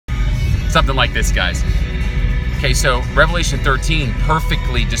Something like this, guys. Okay, so Revelation 13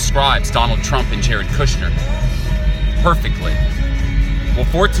 perfectly describes Donald Trump and Jared Kushner. Perfectly. Well,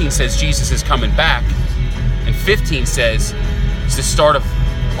 14 says Jesus is coming back, and 15 says it's the start of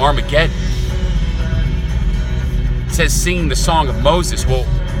Armageddon. It says singing the song of Moses. Well,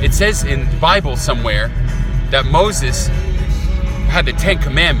 it says in the Bible somewhere that Moses had the 10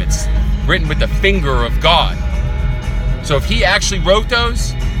 Commandments written with the finger of God. So if he actually wrote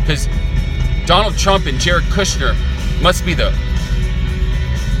those, because Donald Trump and Jared Kushner must be the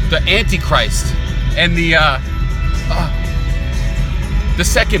Antichrist and the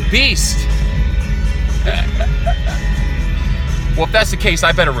second beast. Well, if that's the case,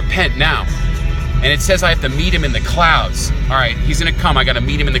 I better repent now. And it says I have to meet him in the clouds. All right, he's gonna come. I gotta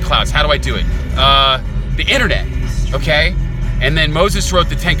meet him in the clouds. How do I do it? The internet, okay? And then Moses wrote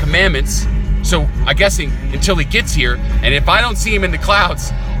the 10 Commandments. So I'm guessing until he gets here, and if I don't see him in the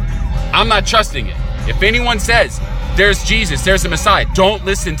clouds, I'm not trusting it. If anyone says, there's Jesus, there's the Messiah, don't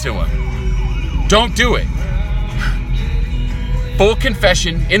listen to him. Don't do it. Full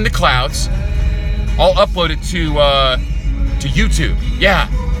confession in the clouds. I'll upload it to YouTube. Yeah.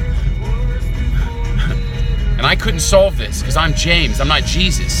 And I couldn't solve this because I'm James, I'm not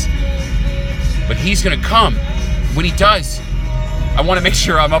Jesus. But he's gonna come. When he does, I want to make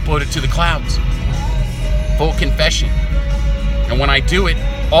sure I'm uploaded to the clouds. Full confession. And when I do it,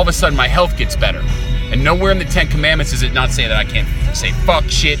 all of a sudden my health gets better. And nowhere in the 10 Commandments does it not say that I can't say fuck,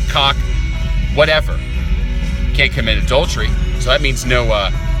 shit, cock, whatever. Can't commit adultery. So that means no, wow,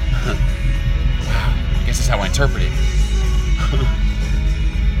 I guess that's how I interpret it.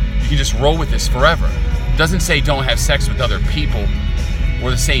 You can just roll with this forever. It doesn't say don't have sex with other people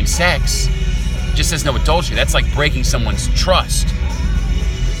or the same sex. It just says no adultery. That's like breaking someone's trust.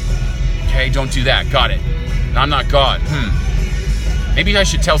 Okay, don't do that. Got it. And I'm not God. Maybe I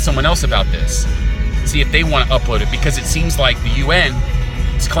should tell someone else about this. See if they want to upload it, because it seems like the UN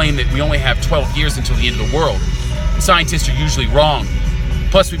has claimed that we only have 12 years until the end of the world. And scientists are usually wrong.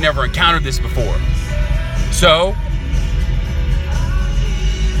 Plus, we've never encountered this before. So,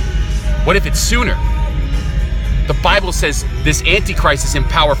 what if it's sooner? The Bible says this Antichrist is in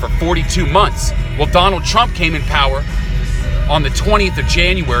power for 42 months. Well, Donald Trump came in power on the 20th of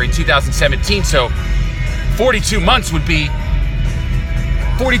January 2017. So 42 months would be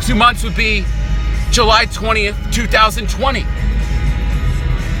July 20th, 2020.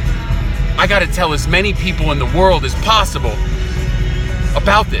 I got to tell as many people in the world as possible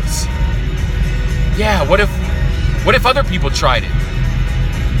about this. Yeah, what if other people tried it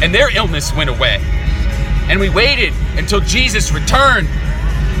and their illness went away? And we waited until Jesus returned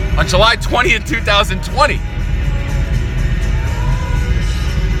on July 20th, 2020.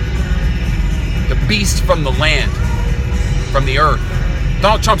 The beast from the land, from the earth.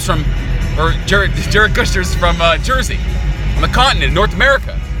 Donald Trump's from, or Jared Kushner's from Jersey, on the continent, North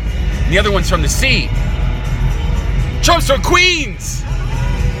America. And the other one's from the sea. Trump's from Queens.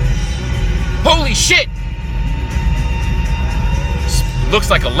 Holy shit. Looks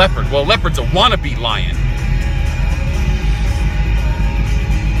like a leopard. Well, a leopard's a wannabe lion.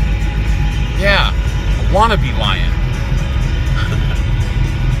 Yeah, a wannabe lion.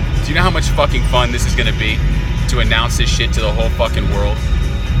 Do you know how much fucking fun this is gonna be to announce this shit to the whole fucking world?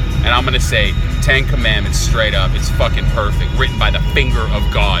 And I'm gonna say 10 Commandments straight up. It's fucking perfect, written by the finger of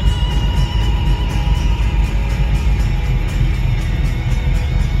God.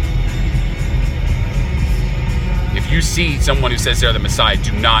 If you see someone who says they're the Messiah,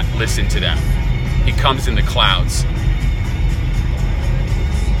 do not listen to them. He comes in the clouds.